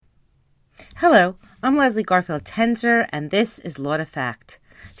Hello, I'm Leslie Garfield Tenzer, and this is Law to Fact.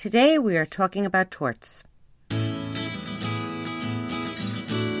 Today we are talking about torts.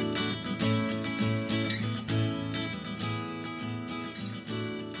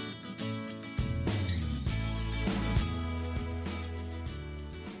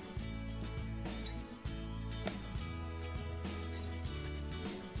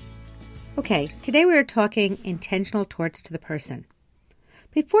 Okay, today we are talking intentional torts to the person.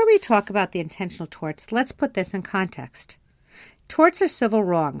 Before we talk about the intentional torts, let's put this in context. Torts are civil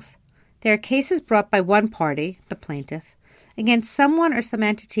wrongs. They are cases brought by one party, the plaintiff, against someone or some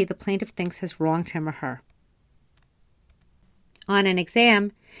entity the plaintiff thinks has wronged him or her. On an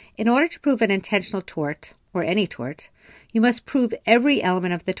exam, in order to prove an intentional tort, or any tort, you must prove every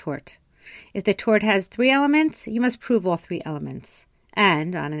element of the tort. If the tort has 3 elements, you must prove all 3 elements.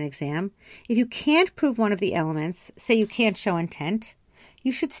 And, on an exam, if you can't prove one of the elements, say you can't show intent,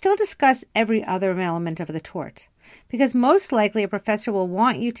 you should still discuss every other element of the tort, because most likely a professor will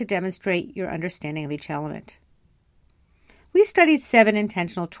want you to demonstrate your understanding of each element. We studied 7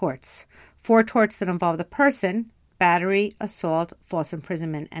 intentional torts, 4 torts that involve the person, battery, assault, false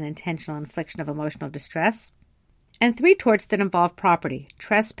imprisonment, and intentional infliction of emotional distress, and 3 torts that involve property,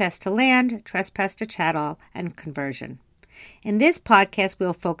 trespass to land, trespass to chattel, and conversion. In this podcast, we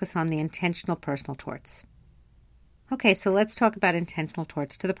will focus on the intentional personal torts. Okay, so let's talk about intentional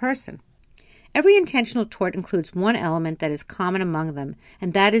torts to the person. Every intentional tort includes one element that is common among them,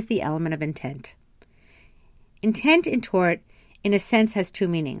 and that is the element of intent. Intent in tort, in a sense, has 2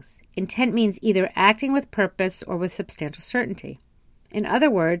 meanings. Intent means either acting with purpose or with substantial certainty. In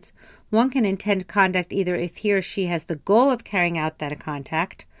other words, one can intend conduct either if he or she has the goal of carrying out that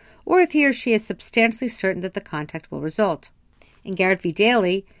contact, or if he or she is substantially certain that the contact will result. In Garrett v.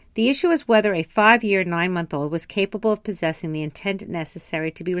 Daly, the issue is whether a 5-year, 9-month-old was capable of possessing the intent necessary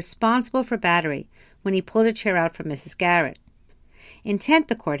to be responsible for battery when he pulled a chair out from Mrs. Garrett. Intent,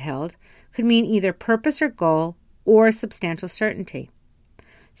 the court held, could mean either purpose or goal or substantial certainty.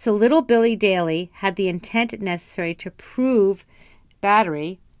 So little Billy Daly had the intent necessary to prove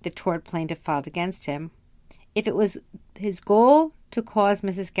battery, the tort plaintiff filed against him, if it was his goal to cause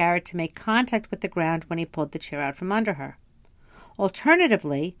Mrs. Garrett to make contact with the ground when he pulled the chair out from under her.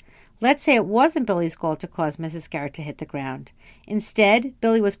 Alternatively, let's say it wasn't Billy's goal to cause Mrs. Garrett to hit the ground. Instead,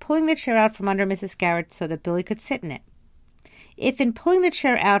 Billy was pulling the chair out from under Mrs. Garrett so that Billy could sit in it. If in pulling the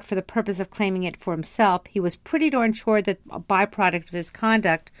chair out for the purpose of claiming it for himself, he was pretty darn sure that a byproduct of his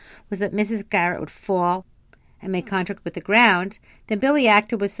conduct was that Mrs. Garrett would fall and make contact with the ground, then Billy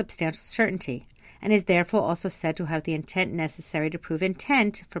acted with substantial certainty, and is therefore also said to have the intent necessary to prove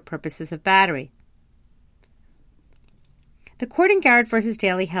intent for purposes of battery. The court in Garrett v.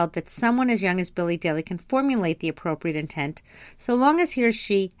 Daly held that someone as young as Billy Daly can formulate the appropriate intent so long as he or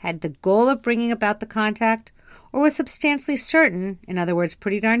she had the goal of bringing about the contact or was substantially certain, in other words,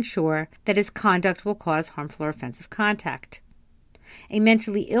 pretty darn sure, that his conduct will cause harmful or offensive contact. A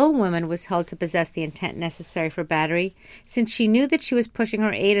mentally ill woman was held to possess the intent necessary for battery since she knew that she was pushing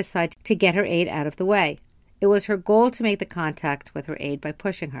her aide aside to get her aide out of the way. It was her goal to make the contact with her aide by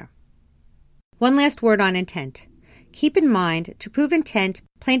pushing her. One last word on intent. Keep in mind, to prove intent,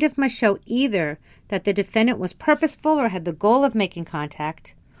 plaintiff must show either that the defendant was purposeful or had the goal of making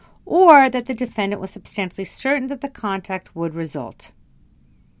contact, or that the defendant was substantially certain that the contact would result.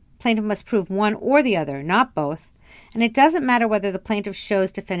 Plaintiff must prove one or the other, not both, and it doesn't matter whether the plaintiff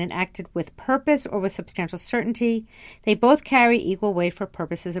shows defendant acted with purpose or with substantial certainty. They both carry equal weight for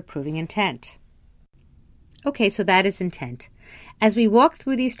purposes of proving intent. Okay, so that is intent. As we walk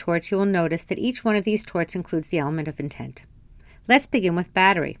through these torts, you will notice that each one of these torts includes the element of intent. Let's begin with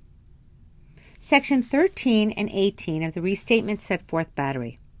battery. Section 13 and 18 of the restatement set forth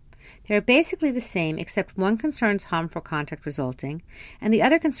battery. They are basically the same, except one concerns harmful contact resulting, and the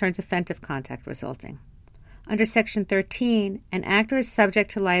other concerns offensive contact resulting. Under Section 13, an actor is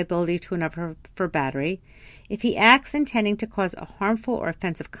subject to liability to another for battery if he acts intending to cause a harmful or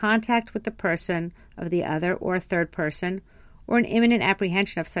offensive contact with the person of the other or a third person, or an imminent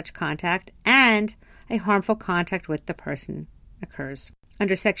apprehension of such contact, and a harmful contact with the person occurs.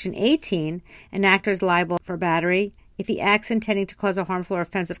 Under Section 18, an actor is liable for battery if he acts intending to cause a harmful or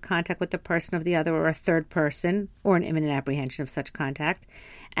offensive contact with the person of the other or a third person, or an imminent apprehension of such contact,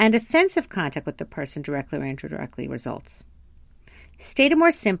 and offensive contact with the person directly or indirectly results. Stated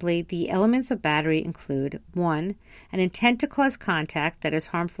more simply, the elements of battery include 1. An intent to cause contact that is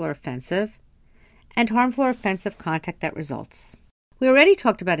harmful or offensive, and harmful or offensive contact that results. We already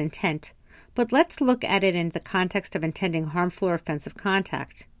talked about intent, but let's look at it in the context of intending harmful or offensive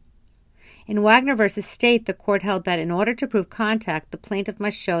contact. In Wagner v. State, the court held that in order to prove contact, the plaintiff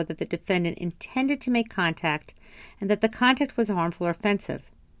must show that the defendant intended to make contact and that the contact was harmful or offensive.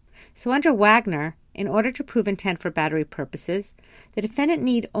 So under Wagner, in order to prove intent for battery purposes, the defendant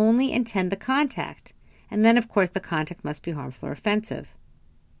need only intend the contact, and then, of course, the contact must be harmful or offensive.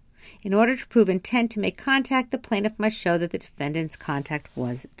 In order to prove intent to make contact, the plaintiff must show that the defendant's contact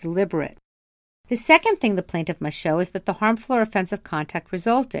was deliberate. The second thing the plaintiff must show is that the harmful or offensive contact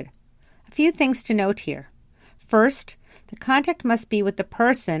resulted. A few things to note here. First, the contact must be with the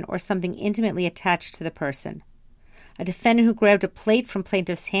person or something intimately attached to the person. A defendant who grabbed a plate from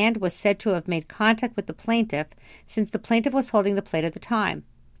plaintiff's hand was said to have made contact with the plaintiff since the plaintiff was holding the plate at the time.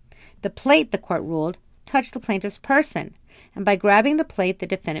 The plate, the court ruled, touched the plaintiff's person, and by grabbing the plate, the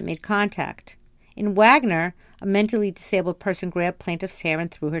defendant made contact. In Wagner, a mentally disabled person grabbed plaintiff's hair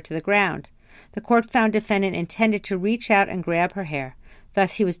and threw her to the ground. The court found defendant intended to reach out and grab her hair.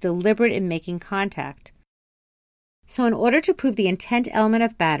 Thus, he was deliberate in making contact. So in order to prove the intent element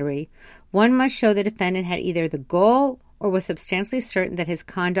of battery, one must show the defendant had either the goal or was substantially certain that his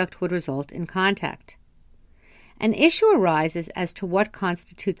conduct would result in contact. An issue arises as to what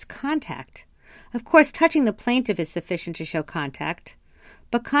constitutes contact. Of course, touching the plaintiff is sufficient to show contact,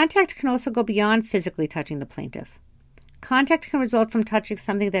 but contact can also go beyond physically touching the plaintiff. Contact can result from touching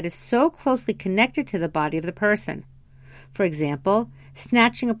something that is so closely connected to the body of the person. For example,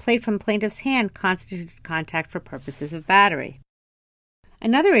 snatching a plate from the plaintiff's hand constitutes contact for purposes of battery.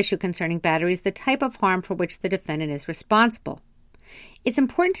 Another issue concerning battery is the type of harm for which the defendant is responsible. It's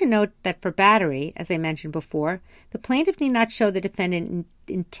important to note that for battery, as I mentioned before, the plaintiff need not show the defendant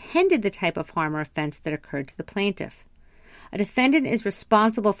intended the type of harm or offense that occurred to the plaintiff. A defendant is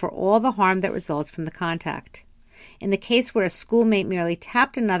responsible for all the harm that results from the contact. In the case where a schoolmate merely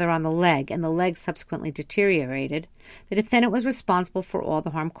tapped another on the leg and the leg subsequently deteriorated, the defendant was responsible for all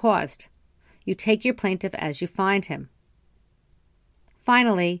the harm caused. You take your plaintiff as you find him.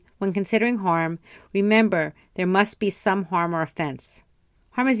 Finally, when considering harm, remember there must be some harm or offense.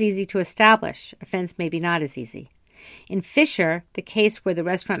 Harm is easy to establish. Offense may be not as easy. In Fisher, the case where the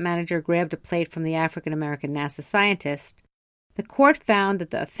restaurant manager grabbed a plate from the African-American NASA scientist, the court found that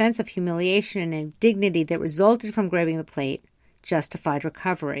the offense of humiliation and indignity that resulted from grabbing the plate justified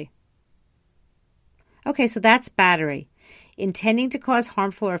recovery. Okay, so that's battery, intending to cause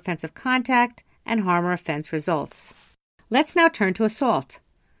harmful or offensive contact, and harm or offense results. Let's now turn to assault.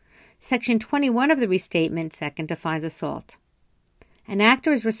 Section 21 of the Restatement Second defines assault. An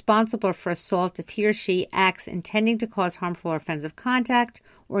actor is responsible for assault if he or she acts intending to cause harmful or offensive contact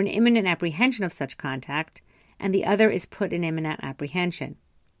or an imminent apprehension of such contact, and the other is put in imminent apprehension.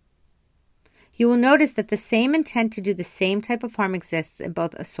 You will notice that the same intent to do the same type of harm exists in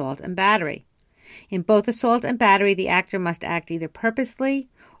both assault and battery. In both assault and battery, the actor must act either purposely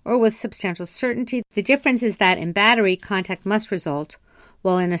or with substantial certainty. The difference is that in battery, contact must result,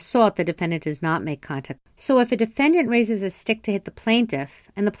 while in assault, the defendant does not make contact. So if a defendant raises a stick to hit the plaintiff,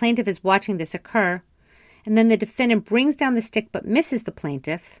 and the plaintiff is watching this occur, and then the defendant brings down the stick but misses the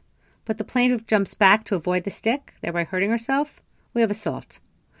plaintiff, but the plaintiff jumps back to avoid the stick, thereby hurting herself, we have assault.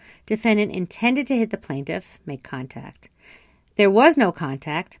 Defendant intended to hit the plaintiff, make contact. There was no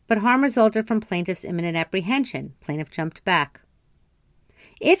contact, but harm resulted from plaintiff's imminent apprehension. Plaintiff jumped back.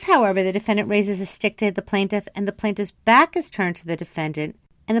 If, however, the defendant raises a stick to hit the plaintiff and the plaintiff's back is turned to the defendant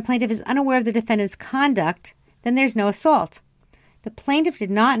and the plaintiff is unaware of the defendant's conduct, then there's no assault. The plaintiff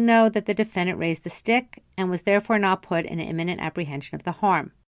did not know that the defendant raised the stick and was therefore not put in imminent apprehension of the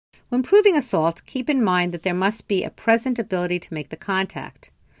harm. When proving assault, keep in mind that there must be a present ability to make the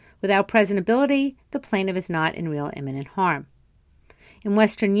contact. Without present ability, the plaintiff is not in real imminent harm. In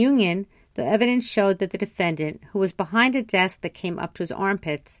Western Union, the evidence showed that the defendant, who was behind a desk that came up to his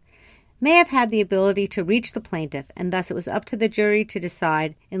armpits, may have had the ability to reach the plaintiff, and thus it was up to the jury to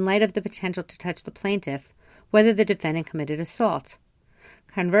decide, in light of the potential to touch the plaintiff, whether the defendant committed assault.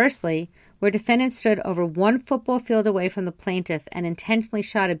 Conversely, where defendant stood over 1 football field away from the plaintiff and intentionally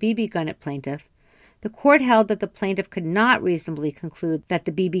shot a BB gun at plaintiff, the court held that the plaintiff could not reasonably conclude that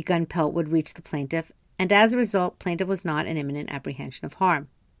the BB gun pelt would reach the plaintiff, and as a result, plaintiff was not in imminent apprehension of harm.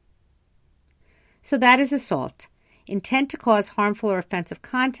 So that is assault, intent to cause harmful or offensive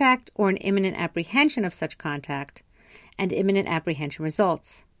contact or an imminent apprehension of such contact, and imminent apprehension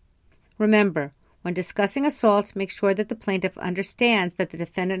results. Remember, when discussing assault, make sure that the plaintiff understands that the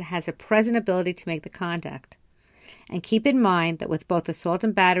defendant has a present ability to make the contact. And keep in mind that with both assault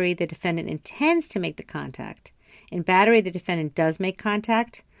and battery, the defendant intends to make the contact. In battery, the defendant does make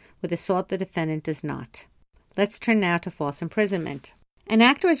contact. With assault, the defendant does not. Let's turn now to false imprisonment. An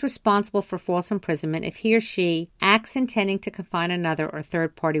actor is responsible for false imprisonment if he or she acts intending to confine another or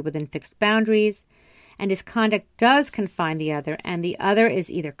third party within fixed boundaries, and his conduct does confine the other, and the other is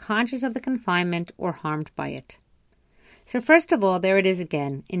either conscious of the confinement or harmed by it. So first of all, there it is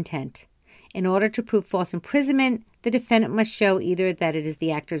again, intent. In order to prove false imprisonment, the defendant must show either that it is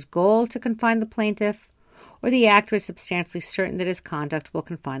the actor's goal to confine the plaintiff, or the actor is substantially certain that his conduct will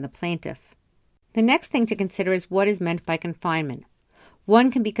confine the plaintiff. The next thing to consider is what is meant by confinement.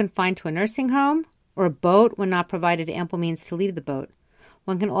 One can be confined to a nursing home or a boat when not provided ample means to leave the boat.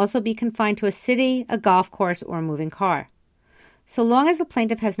 One can also be confined to a city, a golf course, or a moving car. So long as the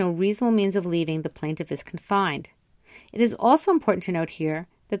plaintiff has no reasonable means of leaving, the plaintiff is confined. It is also important to note here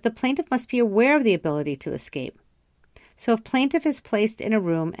that the plaintiff must be aware of the ability to escape. So if plaintiff is placed in a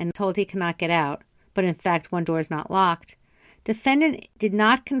room and told he cannot get out, but in fact one door is not locked, defendant did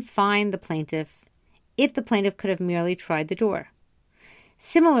not confine the plaintiff if the plaintiff could have merely tried the door.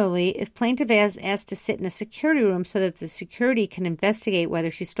 Similarly, if plaintiff is asked to sit in a security room so that the security can investigate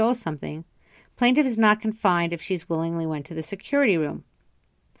whether she stole something, plaintiff is not confined if she's willingly went to the security room.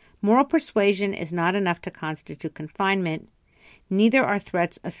 Moral persuasion is not enough to constitute confinement. Neither are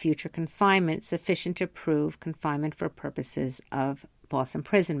threats of future confinement sufficient to prove confinement for purposes of false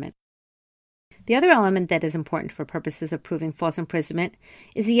imprisonment. The other element that is important for purposes of proving false imprisonment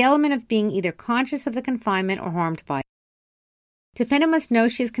is the element of being either conscious of the confinement or harmed by it. Defendant must know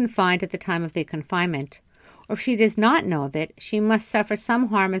she is confined at the time of the confinement, or if she does not know of it, she must suffer some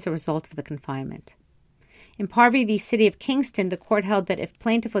harm as a result of the confinement. In Parvey v. City of Kingston, the court held that if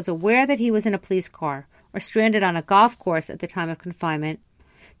plaintiff was aware that he was in a police car or stranded on a golf course at the time of confinement,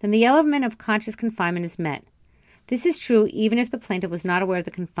 then the element of conscious confinement is met. This is true even if the plaintiff was not aware of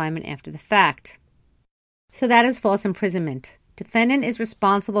the confinement after the fact. So that is false imprisonment. Defendant is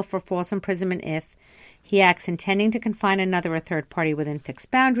responsible for false imprisonment if he acts intending to confine another or third party within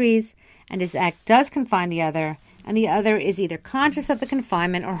fixed boundaries, and his act does confine the other, and the other is either conscious of the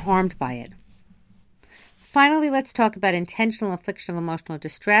confinement or harmed by it. Finally, let's talk about intentional infliction of emotional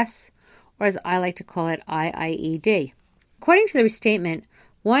distress, or as I like to call it, IIED. According to the restatement,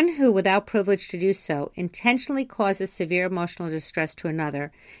 one who, without privilege to do so, intentionally causes severe emotional distress to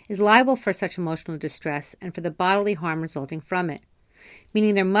another is liable for such emotional distress and for the bodily harm resulting from it,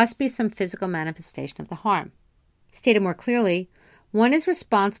 meaning there must be some physical manifestation of the harm. Stated more clearly, one is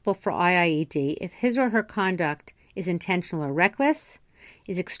responsible for IIED if his or her conduct is intentional or reckless,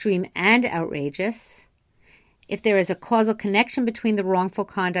 is extreme and outrageous, if there is a causal connection between the wrongful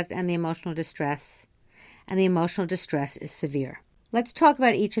conduct and the emotional distress is severe. Let's talk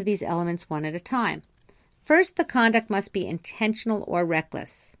about each of these elements one at a time. First, the conduct must be intentional or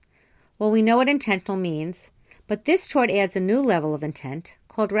reckless. Well, we know what intentional means, but this tort adds a new level of intent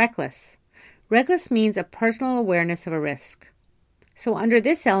called reckless. Reckless means a personal awareness of a risk. So under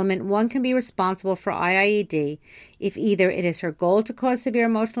this element, one can be responsible for IIED if either it is her goal to cause severe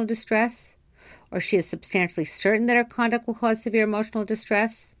emotional distress, or she is substantially certain that her conduct will cause severe emotional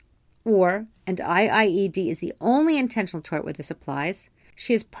distress, or, and IIED is the only intentional tort where this applies,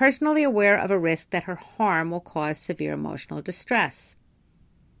 she is personally aware of a risk that her harm will cause severe emotional distress.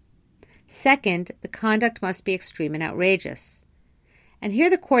 Second, the conduct must be extreme and outrageous. And here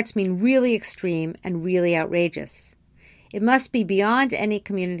the courts mean really extreme and really outrageous. It must be beyond any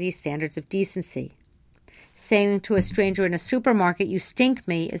community standards of decency. Saying to a stranger in a supermarket, "You stink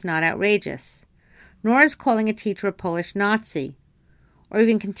me," is not outrageous, nor is calling a teacher a Polish Nazi, or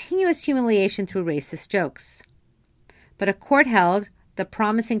even continuous humiliation through racist jokes. But a court held that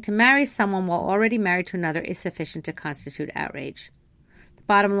promising to marry someone while already married to another is sufficient to constitute outrage. The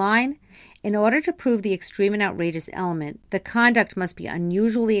bottom line, in order to prove the extreme and outrageous element, the conduct must be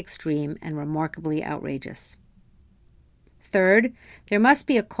unusually extreme and remarkably outrageous. Third, there must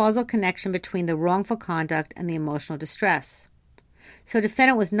be a causal connection between the wrongful conduct and the emotional distress. So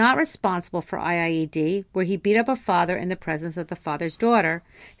defendant was not responsible for IIED, where he beat up a father in the presence of the father's daughter,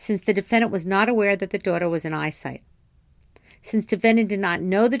 since the defendant was not aware that the daughter was in eyesight. Since defendant did not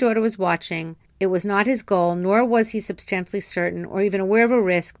know the daughter was watching, it was not his goal, nor was he substantially certain or even aware of a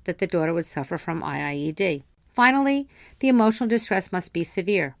risk that the daughter would suffer from IIED. Finally, the emotional distress must be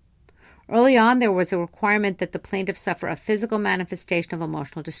severe. Early on, there was a requirement that the plaintiff suffer a physical manifestation of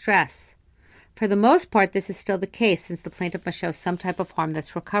emotional distress. For the most part, this is still the case, since the plaintiff must show some type of harm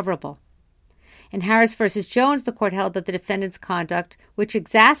that's recoverable. In Harris v. Jones, the court held that the defendant's conduct, which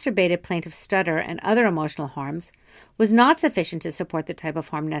exacerbated plaintiff's stutter and other emotional harms, was not sufficient to support the type of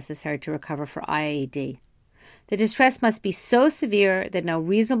harm necessary to recover for IIED. The distress must be so severe that no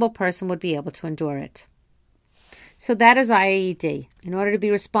reasonable person would be able to endure it. So that is IIED. In order to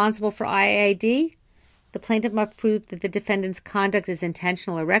be responsible for IIED, The plaintiff must prove that the defendant's conduct is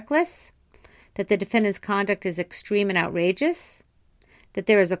intentional or reckless, that the defendant's conduct is extreme and outrageous, that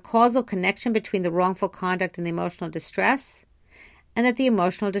there is a causal connection between the wrongful conduct and the emotional distress, and that the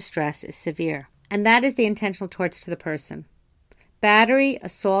emotional distress is severe. And that is the intentional torts to the person. Battery,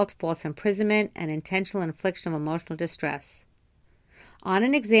 assault, false imprisonment, and intentional infliction of emotional distress. On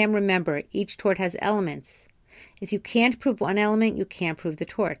an exam, remember, each tort has elements. If you can't prove one element, you can't prove the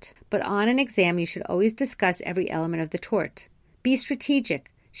tort. But on an exam, you should always discuss every element of the tort. Be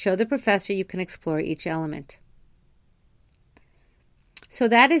strategic. Show the professor you can explore each element. So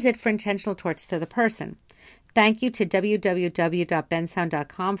that is it for intentional torts to the person. Thank you to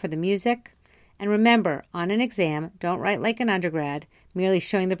www.bensound.com for the music. And remember, on an exam, don't write like an undergrad, merely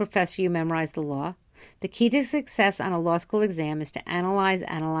showing the professor you memorized the law. The key to success on a law school exam is to analyze,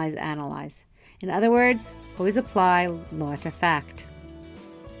 analyze, analyze. In other words, always apply law to fact.